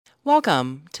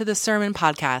Welcome to the Sermon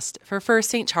Podcast for First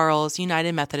St. Charles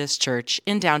United Methodist Church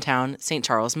in downtown St.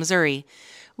 Charles, Missouri.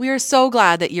 We are so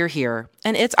glad that you're here,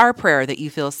 and it's our prayer that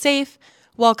you feel safe,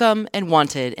 welcome, and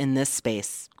wanted in this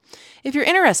space. If you're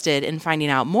interested in finding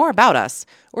out more about us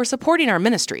or supporting our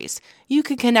ministries, you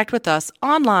can connect with us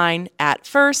online at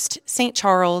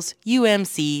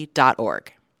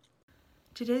firststcharlesumc.org.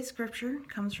 Today's scripture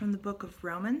comes from the book of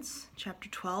Romans, chapter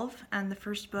 12, and the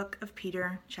first book of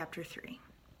Peter, chapter 3.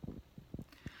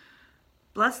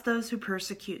 Bless those who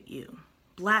persecute you.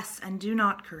 Bless and do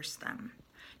not curse them.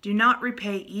 Do not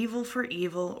repay evil for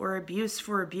evil or abuse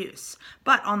for abuse,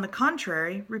 but on the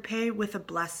contrary, repay with a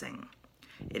blessing.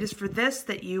 It is for this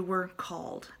that you were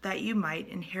called, that you might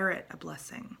inherit a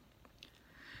blessing.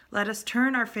 Let us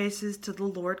turn our faces to the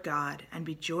Lord God and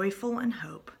be joyful in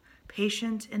hope,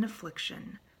 patient in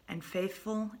affliction, and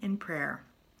faithful in prayer.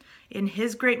 In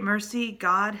his great mercy,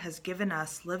 God has given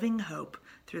us living hope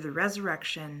through the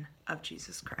resurrection of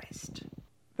Jesus Christ.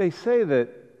 They say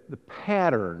that the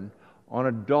pattern on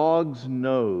a dog's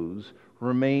nose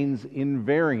remains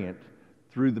invariant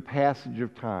through the passage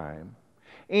of time,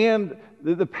 and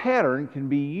that the pattern can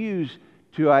be used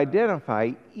to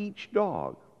identify each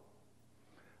dog.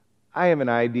 I have an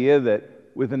idea that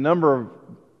with a number of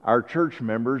our church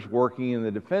members working in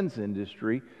the defense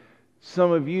industry,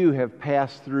 some of you have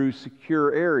passed through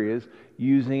secure areas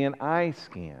using an eye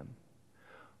scan.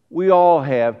 We all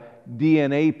have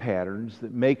DNA patterns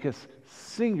that make us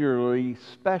singularly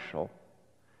special.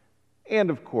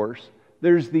 And of course,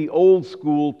 there's the old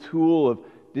school tool of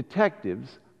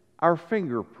detectives, our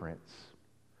fingerprints.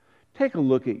 Take a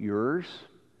look at yours.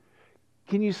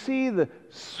 Can you see the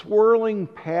swirling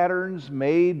patterns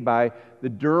made by the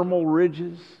dermal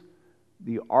ridges,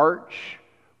 the arch,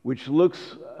 which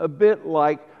looks a bit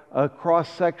like a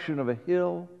cross-section of a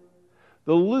hill,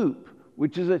 the loop,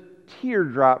 which is a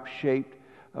teardrop-shaped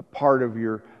part of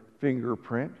your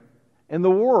fingerprint, and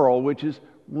the whorl, which is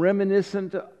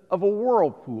reminiscent of a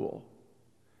whirlpool?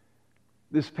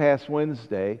 This past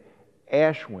Wednesday,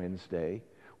 Ash Wednesday,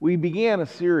 we began a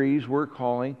series we're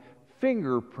calling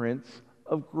Fingerprints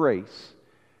of Grace,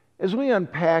 as we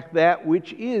unpack that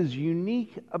which is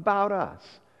unique about us,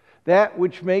 that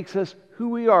which makes us who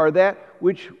we are, that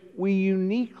which we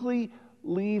uniquely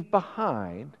leave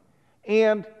behind,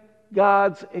 and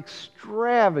God's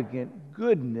extravagant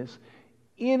goodness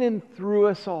in and through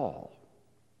us all.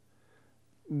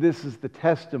 This is the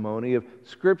testimony of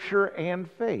Scripture and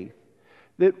faith,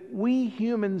 that we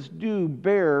humans do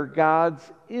bear God's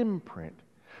imprint,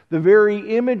 the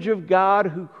very image of God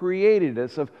who created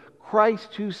us, of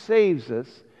Christ who saves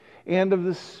us, and of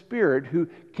the Spirit who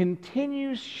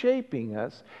continues shaping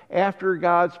us after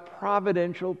God's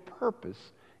providential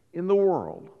purpose in the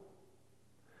world.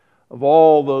 Of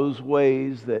all those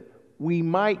ways that we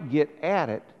might get at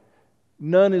it,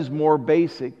 none is more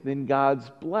basic than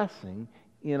God's blessing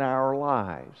in our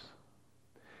lives.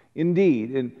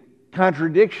 Indeed, in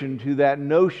contradiction to that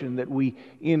notion that we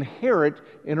inherit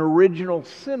an original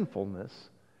sinfulness,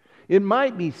 it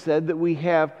might be said that we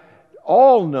have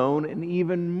all known an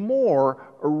even more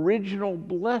original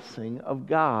blessing of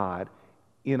God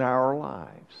in our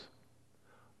lives.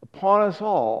 Upon us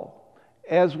all,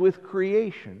 as with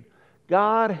creation,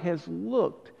 God has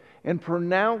looked and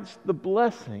pronounced the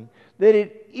blessing that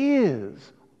it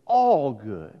is all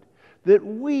good, that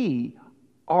we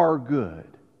are good.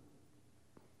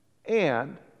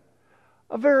 And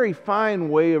a very fine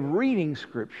way of reading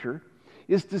Scripture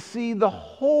is to see the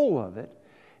whole of it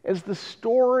as the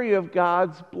story of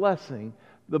God's blessing,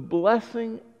 the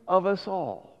blessing of us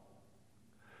all.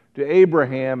 To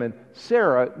Abraham and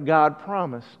Sarah, God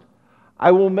promised,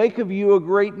 "I will make of you a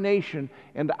great nation,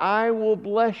 and I will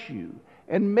bless you,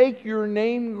 and make your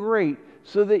name great,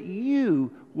 so that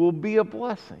you will be a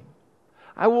blessing.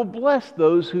 I will bless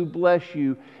those who bless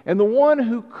you, and the one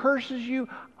who curses you,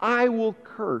 I will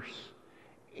curse.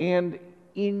 And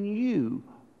in you,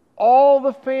 all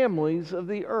the families of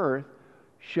the earth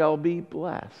shall be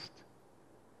blessed."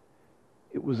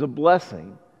 It was a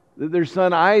blessing that their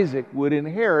son Isaac would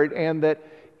inherit, and that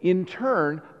in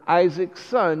turn Isaac's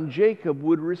son Jacob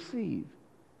would receive.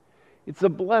 It's a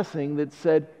blessing that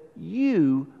said,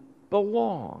 you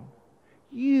belong.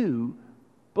 You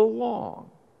belong.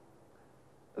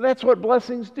 That's what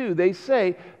blessings do. They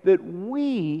say that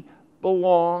we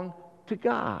belong to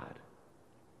God.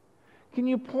 Can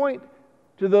you point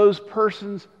to those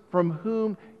persons from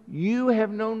whom you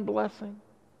have known blessing?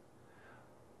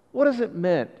 What does it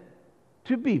mean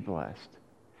to be blessed?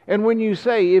 And when you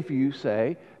say, if you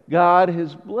say, God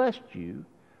has blessed you,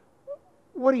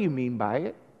 what do you mean by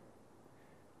it?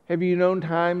 Have you known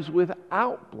times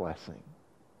without blessing?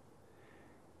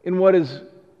 In what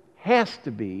has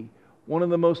to be one of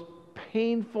the most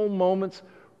painful moments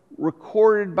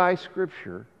recorded by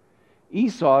Scripture,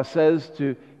 Esau says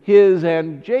to his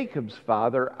and Jacob's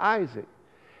father, Isaac,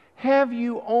 "Have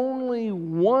you only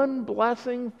one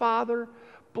blessing, Father?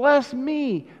 Bless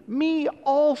me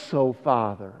also,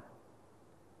 Father."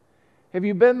 Have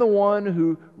you been the one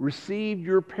who received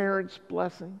your parents'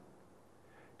 blessing?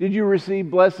 Did you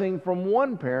receive blessing from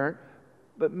one parent,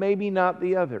 but maybe not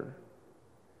the other?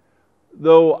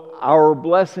 Though our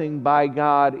blessing by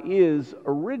God is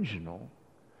original,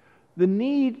 the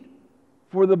need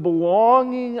for the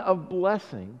belonging of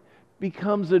blessing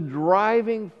becomes a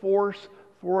driving force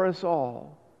for us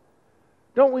all.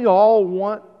 Don't we all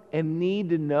want and need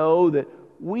to know that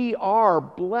we are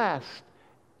blessed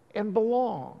and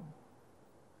belong?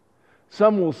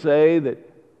 Some will say that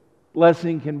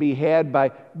blessing can be had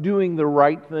by doing the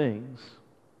right things.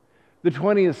 The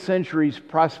 20th century's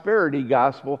prosperity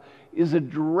gospel is a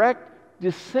direct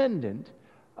descendant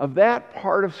of that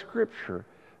part of Scripture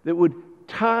that would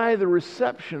tie the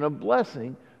reception of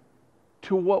blessing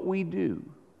to what we do.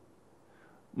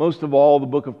 Most of all, the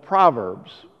book of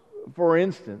Proverbs, for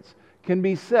instance, can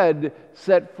be said to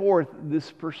set forth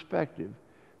this perspective.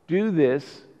 Do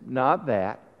this, not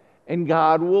that, and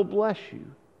God will bless you.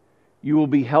 You will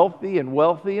be healthy and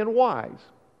wealthy and wise.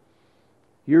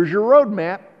 Here's your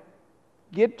roadmap.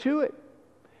 Get to it,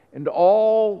 and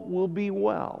all will be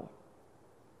well.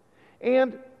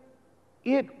 And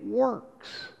it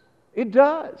works. It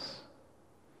does.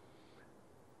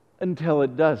 Until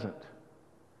it doesn't.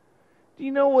 Do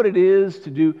you know what it is to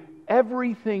do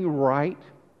everything right?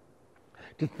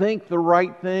 To think the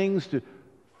right things, to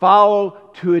follow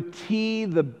to a T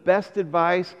the best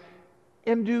advice,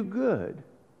 and do good,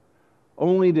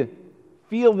 only to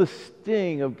feel the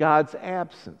sting of God's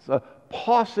absence, a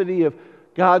paucity of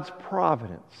God's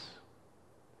providence.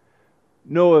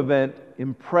 No event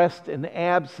impressed an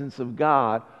absence of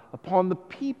God upon the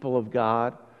people of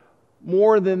God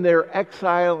more than their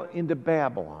exile into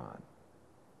Babylon.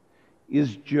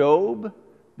 Is Job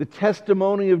the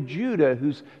testimony of Judah,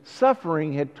 whose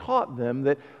suffering had taught them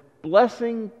that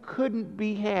blessing couldn't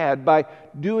be had by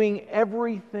doing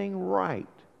everything right?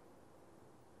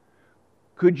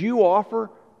 Could you offer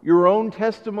your own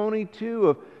testimony too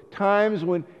of times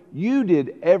when you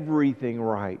did everything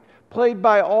right, played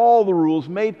by all the rules,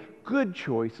 made good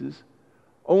choices,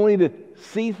 only to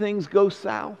see things go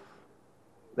south?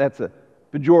 That's a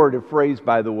pejorative phrase,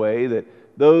 by the way, that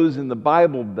those in the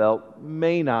Bible Belt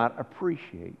may not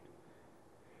appreciate.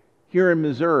 Here in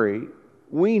Missouri,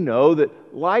 we know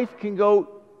that life can go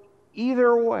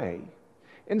either way.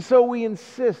 And so we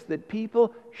insist that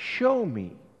people show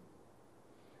me.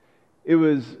 It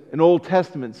was an Old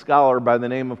Testament scholar by the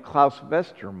name of Klaus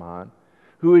Westermann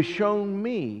who has shown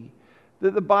me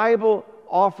that the Bible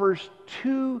offers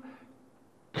two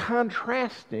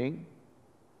contrasting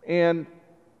and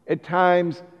at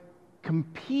times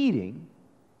competing,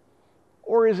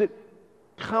 or is it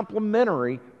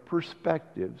complementary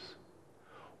perspectives.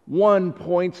 One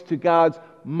points to God's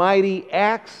mighty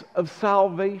acts of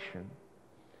salvation,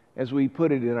 as we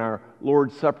put it in our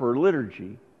Lord's Supper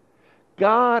liturgy.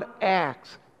 God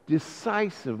acts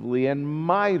decisively and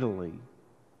mightily.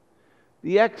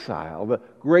 The exile, the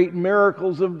great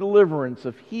miracles of deliverance,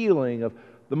 of healing, of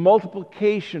the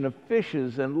multiplication of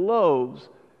fishes and loaves,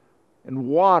 and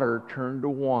water turned to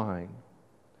wine.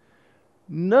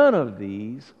 None of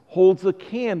these holds a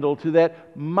candle to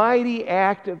that mighty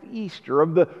act of Easter,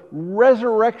 of the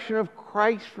resurrection of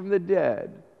Christ from the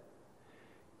dead.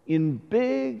 In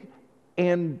big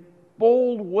and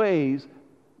bold ways,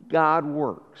 God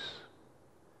works.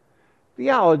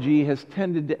 Theology has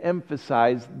tended to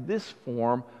emphasize this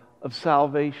form of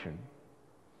salvation.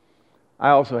 I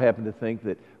also happen to think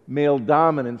that male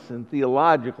dominance in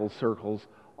theological circles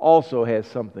also has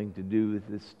something to do with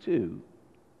this too.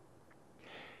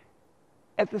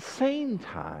 At the same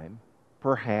time,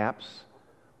 perhaps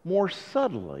more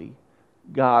subtly,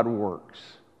 God works.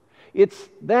 It's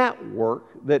that work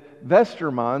that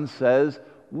Westermann says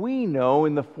we know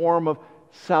in the form of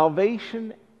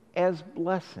salvation as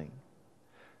blessing.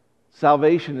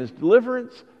 Salvation as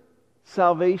deliverance,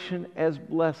 salvation as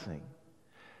blessing.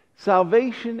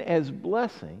 Salvation as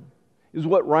blessing is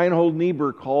what Reinhold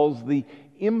Niebuhr calls the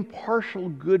impartial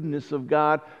goodness of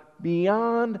God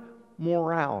beyond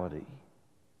morality.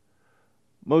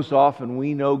 Most often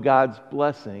we know God's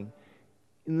blessing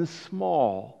in the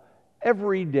small,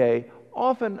 everyday,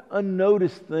 often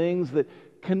unnoticed things that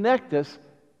connect us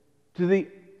to the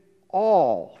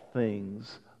all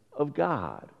things of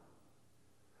God.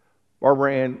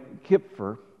 Barbara Ann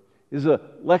Kipfer is a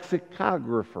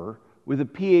lexicographer with a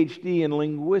PhD in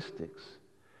linguistics.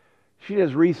 She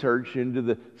does research into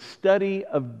the study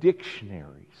of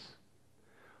dictionaries.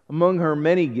 Among her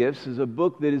many gifts is a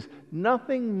book that is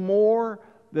nothing more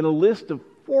than a list of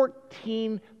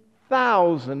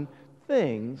 14,000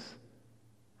 things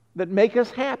that make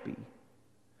us happy.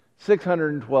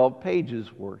 612 pages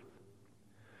worth.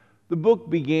 The book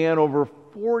began over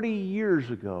 40 years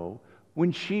ago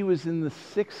when she was in the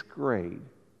 6th grade.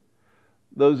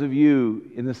 Those of you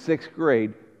in the 6th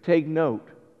grade, take note.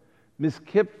 Miss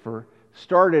Kipfer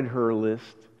started her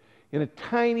list in a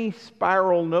tiny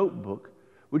spiral notebook,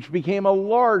 which became a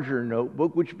larger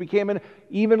notebook, which became an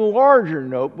even larger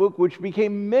notebook, which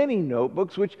became many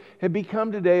notebooks, which have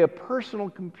become today a personal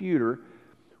computer,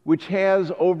 which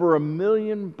has over 1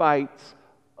 million bytes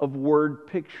of word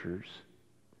pictures.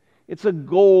 It's a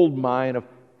gold mine of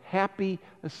happy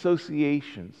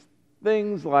associations.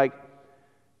 Things like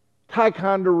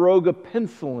Ticonderoga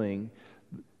penciling,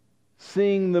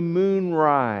 seeing the moon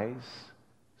rise,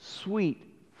 sweet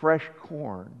fresh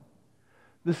corn,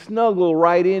 the snuggle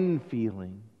right in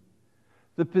feeling,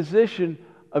 the position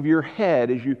of your head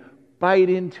as you bite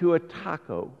into a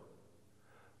taco,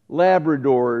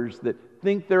 Labradors that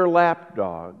think they're lap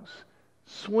dogs,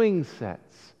 swing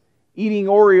sets, eating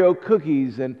Oreo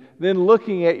cookies and then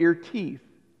looking at your teeth,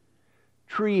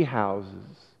 tree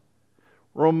houses,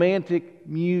 romantic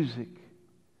music,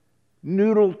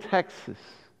 Noodle, Texas,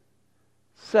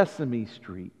 Sesame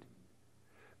Street,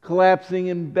 collapsing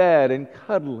in bed and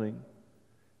cuddling,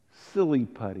 silly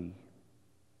putty.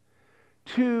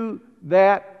 To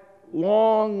that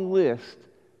long list,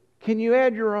 can you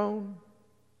add your own?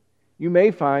 You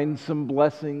may find some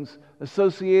blessings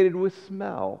associated with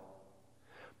smell.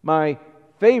 My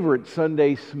favorite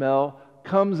Sunday smell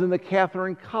comes in the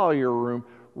Catherine Collier room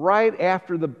right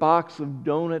after the box of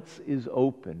donuts is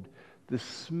opened. The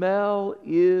smell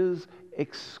is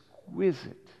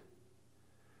exquisite.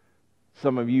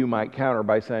 Some of you might counter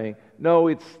by saying, no,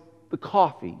 it's the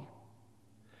coffee.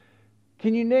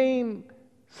 Can you name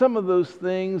some of those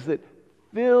things that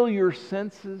fill your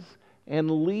senses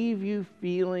and leave you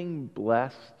feeling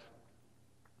blessed?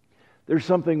 There's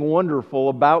something wonderful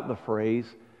about the phrase,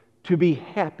 to be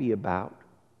happy about.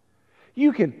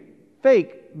 You can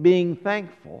fake being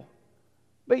thankful,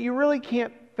 but you really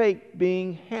can't fake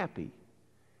being happy.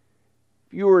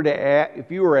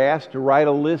 If you were asked to write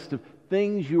a list of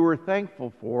things you were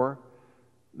thankful for,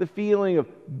 the feeling of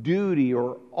duty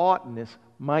or oughtness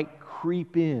might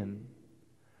creep in.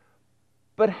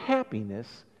 But happiness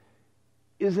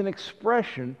is an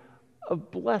expression of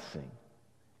blessing.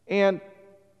 And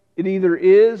it either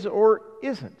is or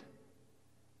isn't.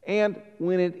 And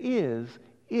when it is,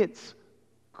 it's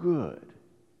good.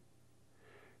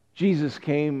 Jesus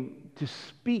came to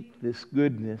speak this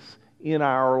goodness in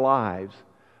our lives.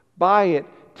 By it,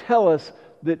 tell us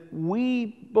that we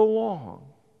belong.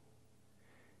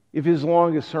 If his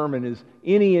longest sermon is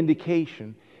any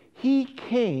indication, he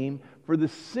came for the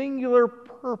singular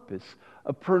purpose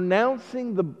of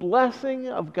pronouncing the blessing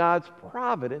of God's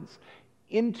providence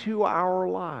into our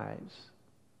lives.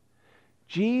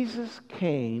 Jesus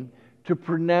came to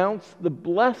pronounce the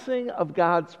blessing of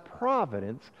God's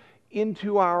providence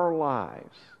into our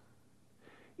lives.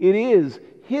 It is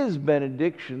his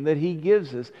benediction that he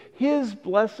gives us, his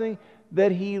blessing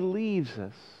that he leaves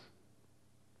us.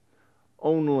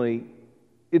 Only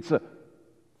it's a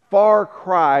far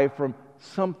cry from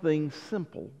something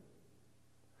simple.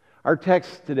 Our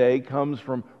text today comes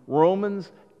from Romans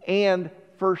and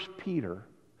 1 Peter.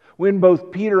 When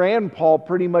both Peter and Paul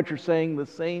pretty much are saying the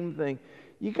same thing,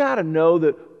 you got to know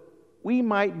that we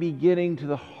might be getting to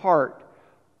the heart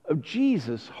of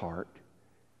Jesus' heart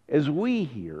as we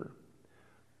hear,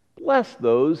 bless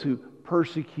those who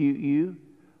persecute you,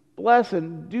 bless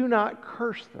and do not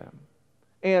curse them,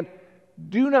 and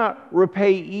do not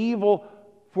repay evil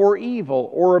for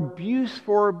evil or abuse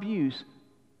for abuse,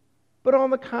 but on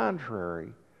the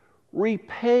contrary,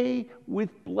 repay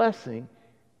with blessing.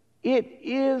 It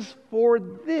is for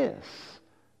this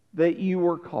that you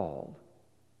were called.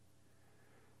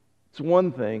 It's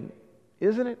one thing,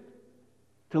 isn't it,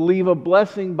 to leave a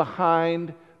blessing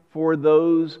behind for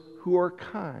those who are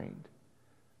kind.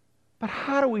 But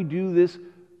how do we do this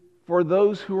for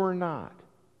those who are not?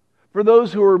 For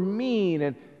those who are mean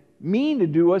and mean to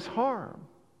do us harm?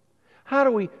 How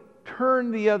do we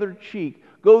turn the other cheek,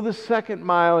 go the second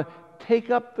mile, and take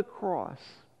up the cross?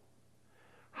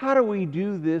 How do we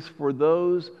do this for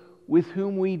those with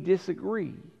whom we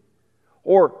disagree?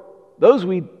 Or those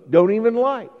we don't even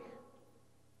like?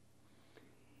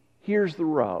 Here's the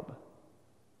rub.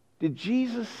 Did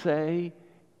Jesus say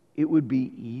it would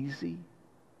be easy?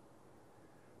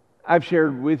 I've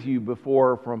shared with you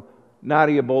before from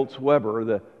Nadia Bolz-Weber,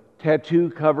 the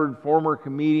tattoo-covered former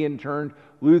comedian turned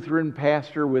Lutheran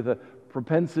pastor with a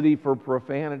propensity for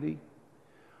profanity.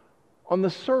 On the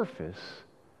surface,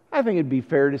 I think it'd be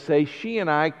fair to say she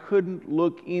and I couldn't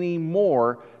look any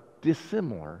more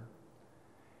dissimilar.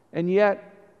 And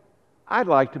yet, I'd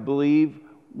like to believe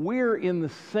we're in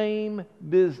the same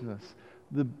business,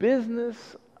 the business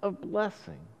of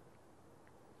blessing.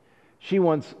 She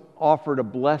once offered a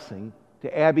blessing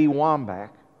to Abby Wambach.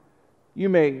 You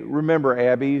may remember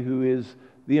Abby, who is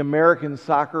the American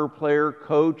soccer player,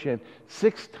 coach, and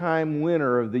 6-time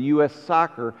winner of the U.S.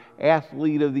 Soccer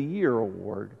Athlete of the Year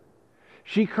award.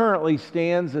 She currently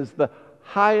stands as the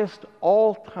highest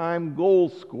all-time goal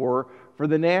scorer for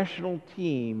the national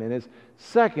team and is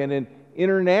second in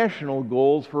international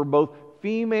goals for both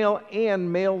female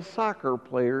and male soccer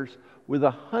players with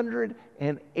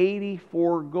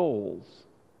 184 goals.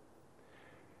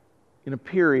 In a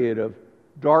period of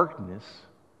darkness,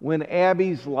 when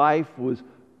Abby's life was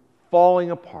falling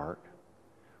apart,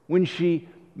 when she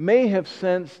may have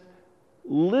sensed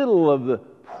little of the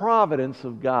providence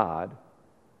of God,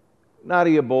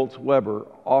 Nadia Bolz-Weber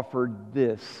offered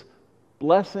this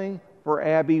blessing for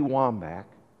Abby Wambach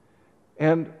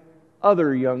and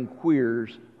other young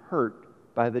queers hurt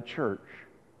by the church.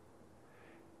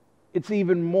 It's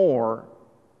even more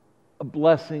a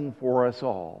blessing for us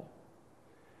all.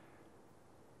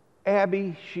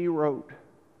 Abby, she wrote,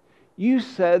 you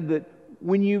said that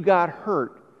when you got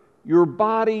hurt, your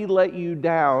body let you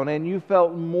down and you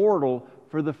felt mortal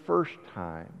for the first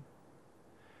time.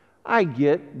 I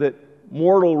get that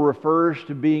mortal refers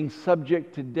to being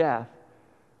subject to death,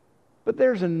 but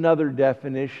there's another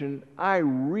definition I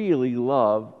really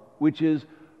love, which is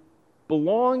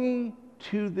belonging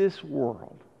to this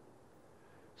world.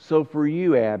 So for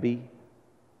you, Abby,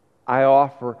 I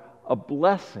offer a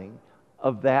blessing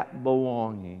of that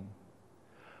belonging.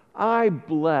 I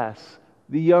bless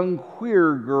the young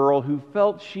queer girl who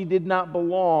felt she did not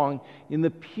belong in the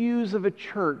pews of a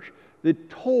church that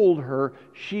told her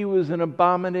she was an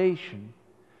abomination.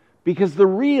 Because the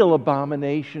real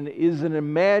abomination is an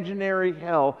imaginary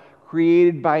hell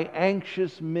created by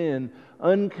anxious men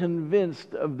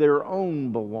unconvinced of their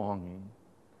own belonging.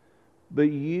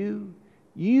 But you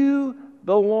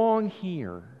belong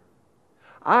here.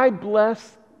 I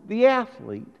bless the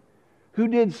athlete who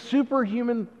did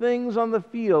superhuman things on the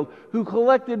field, who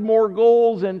collected more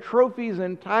goals and trophies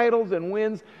and titles and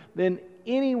wins than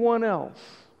anyone else.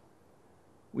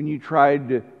 When you tried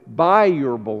to buy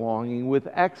your belonging with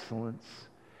excellence,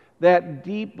 that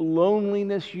deep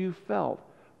loneliness you felt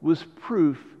was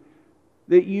proof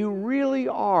that you really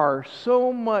are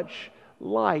so much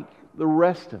like the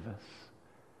rest of us.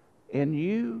 And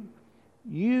you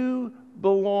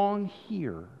belong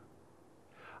here.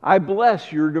 I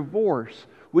bless your divorce,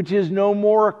 which is no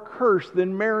more a curse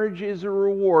than marriage is a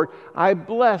reward. I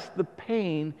bless the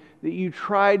pain that you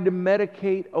tried to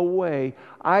medicate away.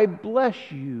 I bless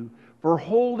you for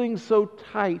holding so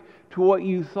tight to what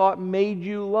you thought made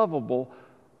you lovable.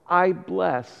 I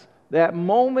bless that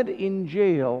moment in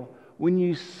jail when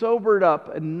you sobered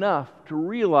up enough to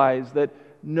realize that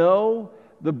no,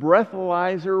 the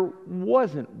breathalyzer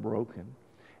wasn't broken,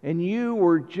 and you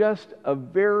were just a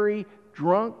very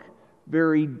drunk,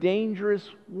 very dangerous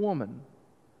woman.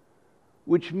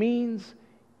 Which means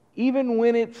even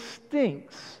when it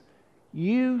stinks,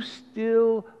 you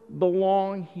still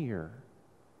belong here.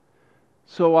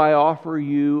 So I offer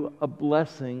you a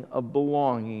blessing of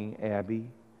belonging, Abby.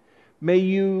 May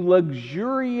you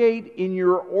luxuriate in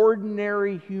your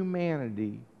ordinary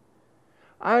humanity.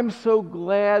 I'm so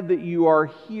glad that you are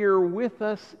here with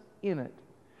us in it.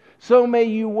 So may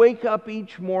you wake up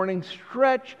each morning,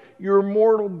 stretch your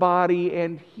mortal body,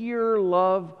 and hear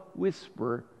love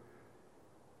whisper,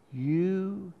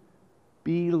 you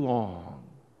belong.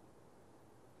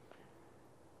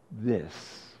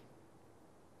 This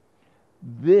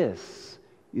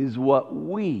is what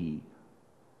we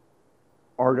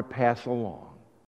are to pass along.